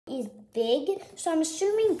big, so I'm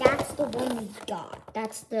assuming that's the one we got.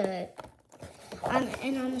 That's the,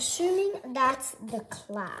 and I'm assuming that's the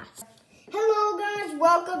class. Hello guys,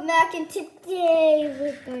 welcome back, and today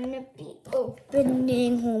we're gonna be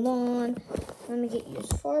opening, hold on, let me get you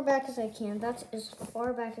as far back as I can. That's as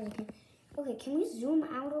far back as I can. Okay, can we zoom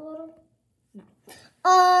out a little? No.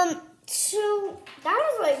 So that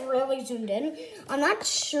is like really zoomed in. I'm not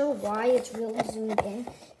sure why it's really zoomed in,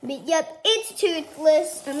 but yep, it's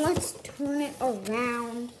Toothless, and let's turn it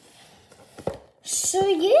around. So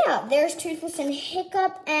yeah, there's Toothless and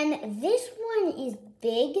Hiccup, and this one is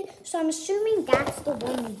big, so I'm assuming that's the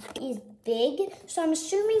one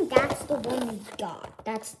we got.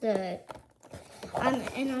 That's the,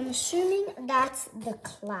 and I'm assuming that's the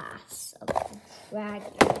class of the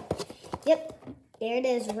dragon. Yep, there it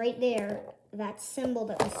is right there, that symbol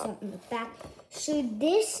that we saw in the back. So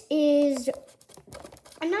this is,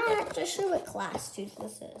 I'm not actually sure what class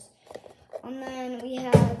Toothless is. And then we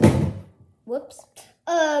have, whoops,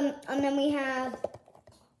 and then we have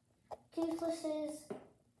Toothless's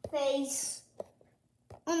face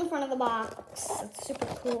on the front of the box. That's super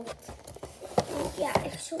cool. Yeah,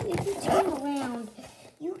 so if you turn around,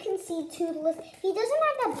 you can see Toothless. He doesn't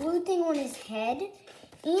have that blue thing on his head,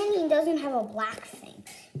 and he doesn't have a black thing.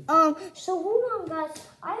 So hold on, guys.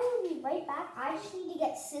 I will be right back. I just need to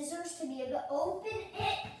get scissors to be able to open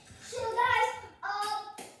it. So, guys,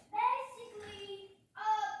 basically,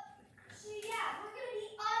 so yeah,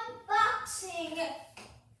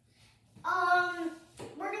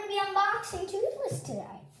 we're gonna be unboxing Toothless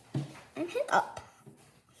today. And Hiccup.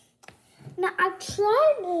 Now, I've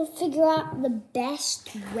tried to figure out the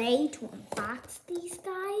best way to unbox these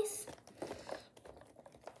guys.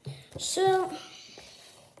 So,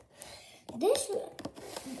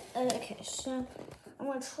 okay, so I'm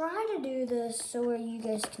gonna try to do this so where you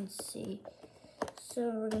guys can see. So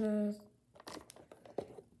we're gonna,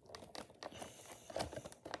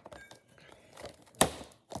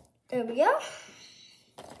 there we go.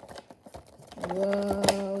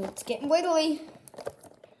 Whoa, it's getting wiggly.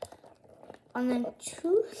 And then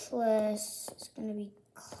Toothless is gonna be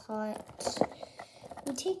cut.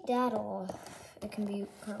 We take that off. It can be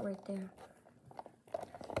cut right there.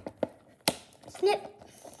 Snip.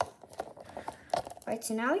 Right,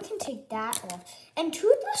 so now we can take that off. And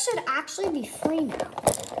Toothless should actually be free now.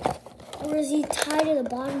 Or is he tied to the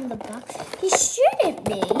bottom of the box? He shouldn't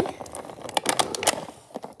be.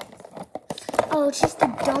 Oh, it's just a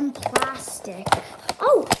dumb plastic.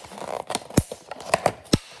 Oh!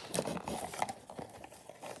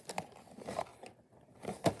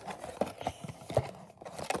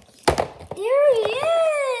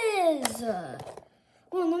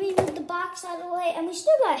 Well, let me move the box out of the way. And we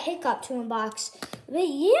still got Hiccup to unbox. But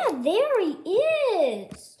yeah, there he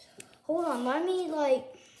is. Hold on, let me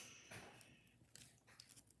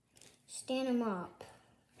stand him up.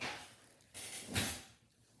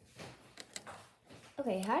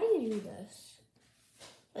 Okay, how do you do this?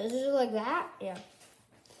 Is it like that? Yeah.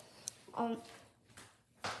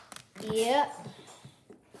 Yep.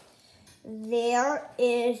 There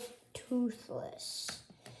is Toothless.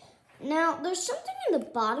 Now, there's something in the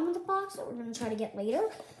bottom of the box that we're going to try to get later.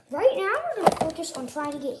 Right now, we're going to focus on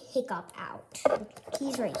trying to get Hiccup out. The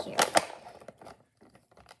key's right here.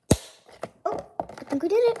 Oh, I think we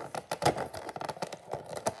did it.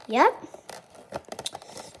 Yep.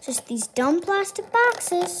 Just these dumb plastic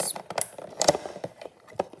boxes.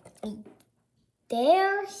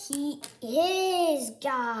 There he is,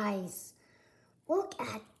 guys. Look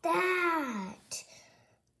at that.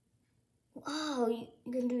 Oh,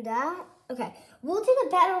 you can do that? Okay, we'll take a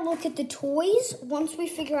better look at the toys once we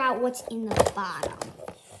figure out what's in the bottom.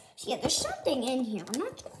 So yeah, there's something in here. I'm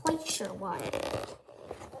not quite sure what.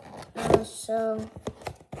 So,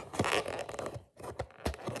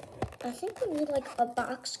 I think we need a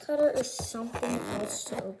box cutter or something else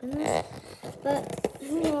to open this. But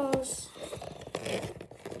who knows?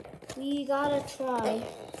 We gotta try.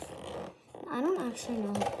 I don't actually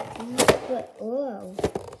know. But, oh.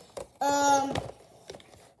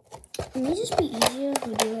 It may just be easier if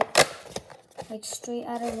we do it straight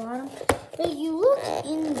out of the bottom. But you look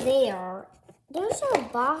in there, there's a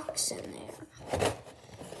box in there.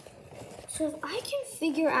 So if I can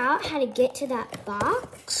figure out how to get to that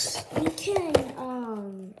box, we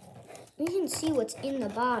can see what's in the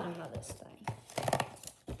bottom of this thing.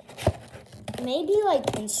 Maybe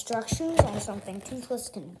instructions on something Toothless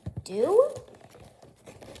can do?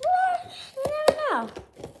 Well, you never know.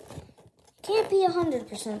 Can't be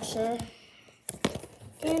 100% sure.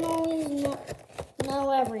 Can't always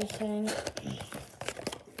know everything.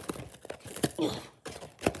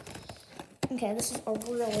 Okay, Okay, this is a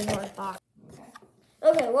really hard box.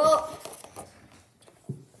 Okay, well,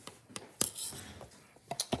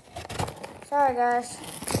 sorry guys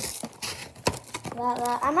about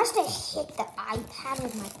that. I must have hit the iPad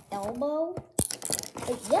with my elbow.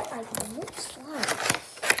 But yeah, it looks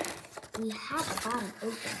like we have gotten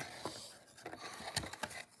open.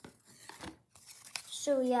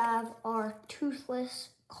 So we have our Toothless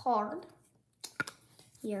card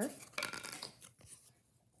here.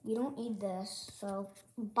 We don't need this, so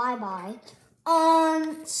bye-bye.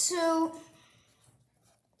 So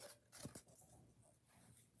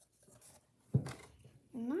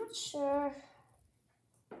I'm not sure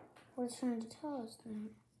what it's trying to tell us then.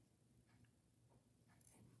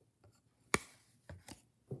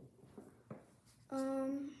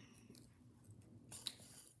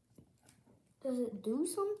 Does it do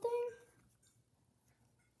something?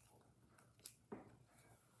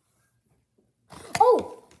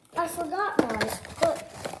 Oh, I forgot, guys, but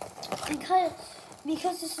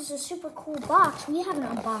because this is a super cool box, we haven't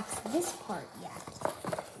unboxed this part yet.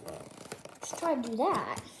 Let's try to do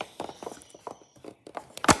that.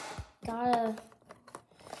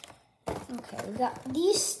 Okay, we got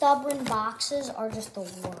these stubborn boxes are just the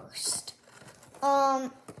worst. Okay.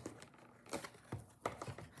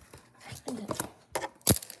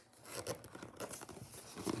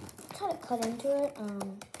 Try to cut into it.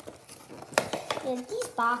 Yeah, these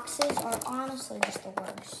boxes are honestly just the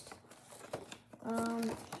worst. Oh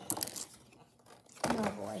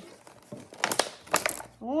boy.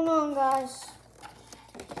 Hold on, guys.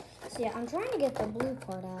 So yeah, I'm trying to get the blue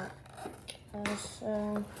part out.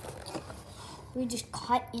 So we just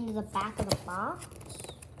cut into the back of the box.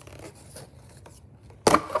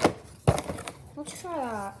 Let's try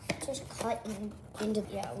that. Just cut into,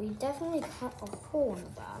 yeah, we definitely cut a hole in the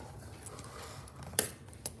back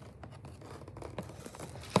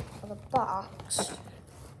of the box.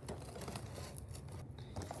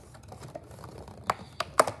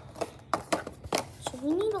 So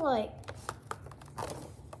we need to like,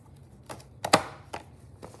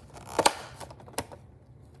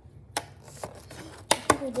 I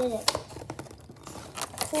think we did it.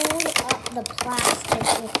 Pull up the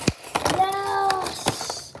plastic.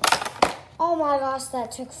 Yes! Oh my gosh,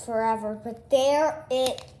 that took forever, but there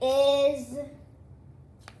it is.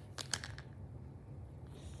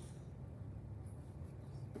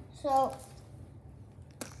 So,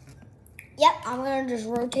 yep, I'm gonna just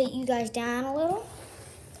rotate you guys down a little.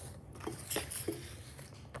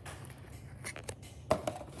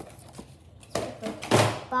 Let's get the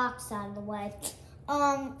box out of the way.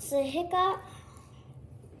 So Hiccup.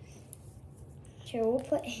 Here, we'll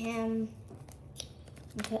put him.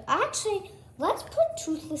 Actually, let's put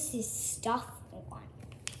Toothless's stuff on.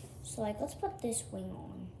 So, like, let's put this wing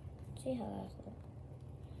on. See how that looks.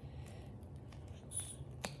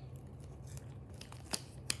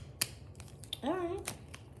 All right.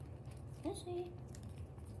 Let's see.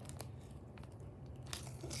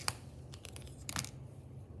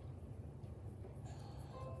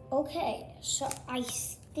 Okay, so I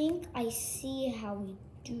think I see how we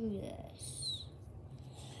do this.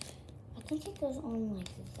 I think it goes on like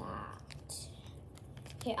that.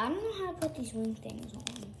 Okay, I don't know how to put these wing things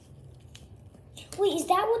on. Wait, is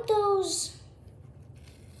that what those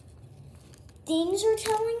things are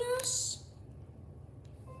telling us?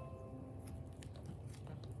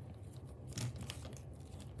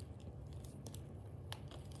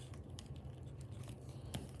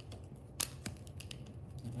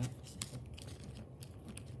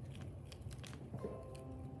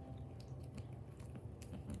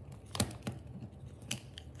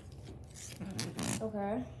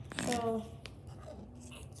 Okay, so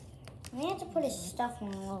I have to put his stuff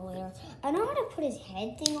on a little later. I know how to put his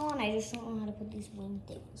head thing on, I just don't know how to put these wing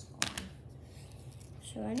things on.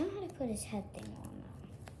 So I know how to put his head thing on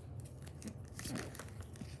now.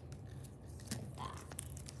 Like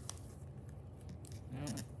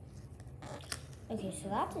that. Okay, so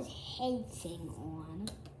that's his head thing on.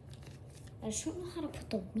 I just don't know how to put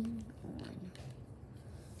the wing on.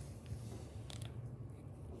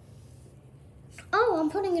 Oh, I'm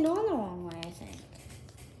putting it on the wrong way, I think.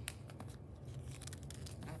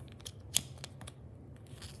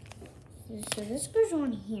 So this goes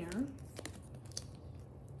on here.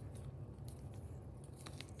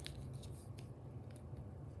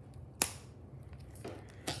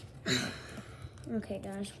 Okay,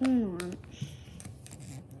 guys, hold on. I'm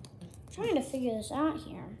trying to figure this out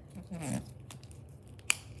here.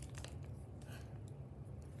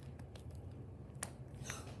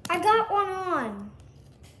 I got one on.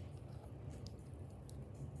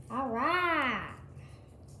 All right.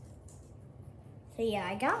 So yeah,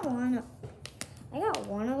 I got one I got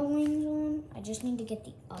one of the wings on. I just need to get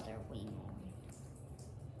the other wing on.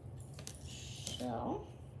 So,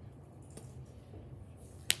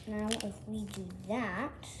 now if we do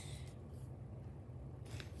that,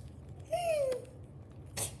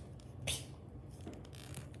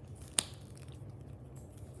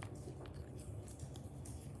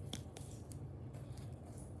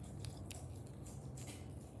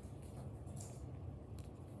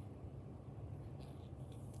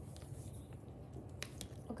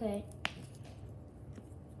 okay.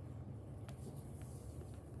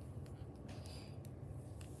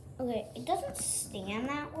 Okay, it doesn't stand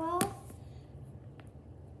that well.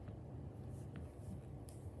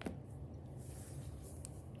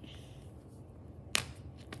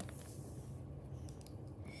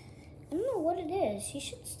 I don't know what it is. He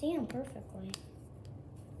should stand perfectly.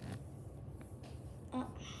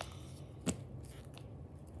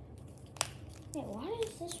 Wait, why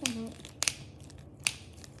is this one not?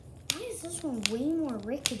 Why is this one way more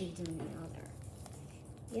rickety than the other?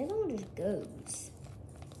 The other one just goes.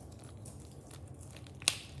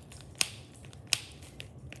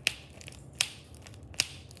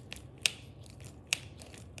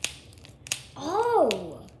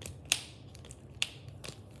 Oh!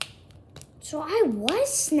 So I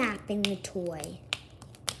was snapping the toy.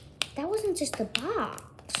 That wasn't just a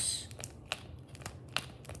box.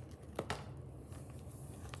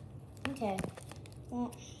 Okay.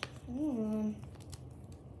 Well,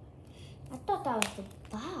 I thought that was the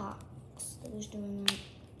box that was doing that.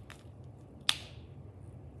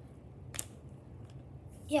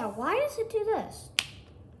 Yeah, why does it do this?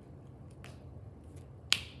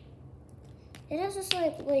 It has this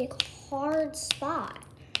like hard spot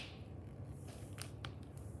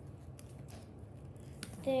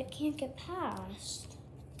that it can't get past.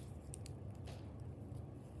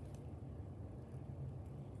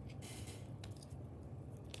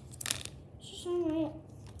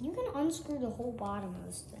 You can unscrew the whole bottom of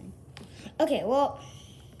this thing. Okay, well,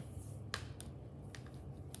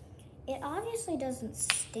 it obviously doesn't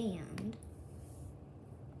stand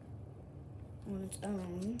on its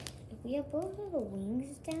own. If we have both of the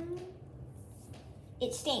wings down,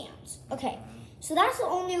 it stands. Okay, so that's the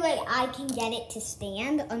only way I can get it to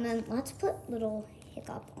stand. And then let's put little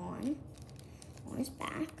Hiccup on his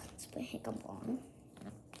back. Let's put Hiccup on.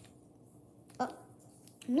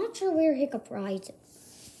 I'm not sure where Hiccup rides it.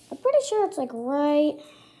 I'm pretty sure it's like right.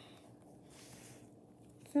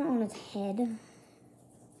 It's not on its head.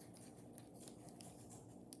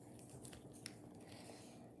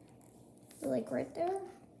 Like right there.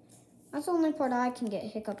 That's the only part I can get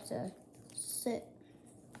Hiccup to sit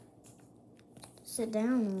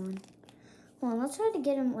down on. Hold on, let's try to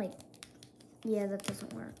get him like, yeah, that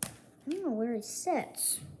doesn't work. I don't know where he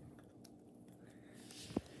sits.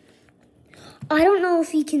 I don't know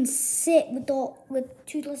if he can sit with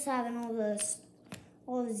Toothless having all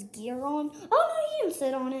this gear on. Oh no, he didn't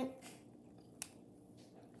sit on it.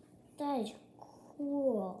 That is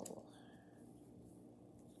cool.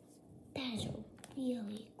 That is a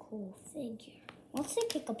really cool figure. Let's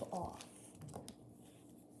take Hiccup off.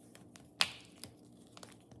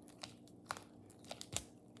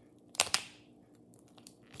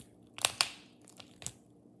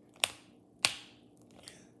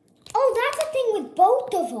 Oh, that's a thing with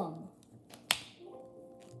both of them.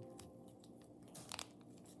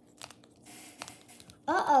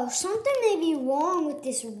 Uh-oh, something may be wrong with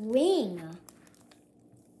this ring.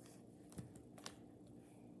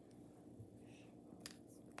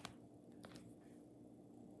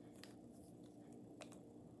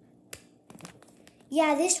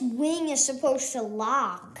 Yeah, this wing is supposed to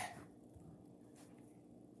lock.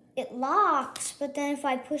 It locks, but then if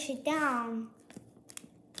I push it down,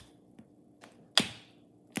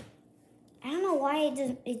 I don't know why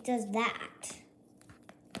it does that.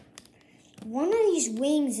 One of these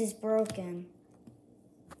wings is broken.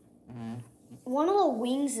 One of the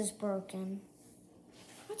wings is broken.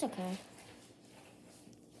 That's okay.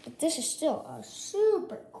 But this is still a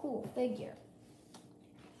super cool figure.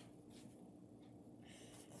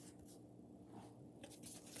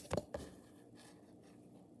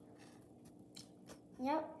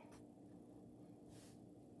 Yep.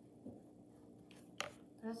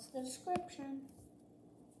 That's the description.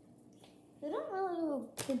 They don't really do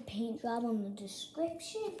a good paint job on the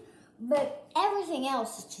description, but everything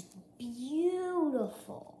else is just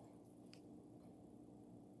beautiful.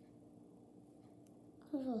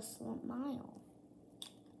 Look at this little smile.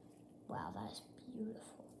 Wow, that is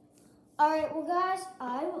beautiful. All right, well, guys,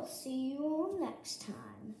 I will see you all next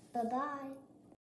time. Bye-bye.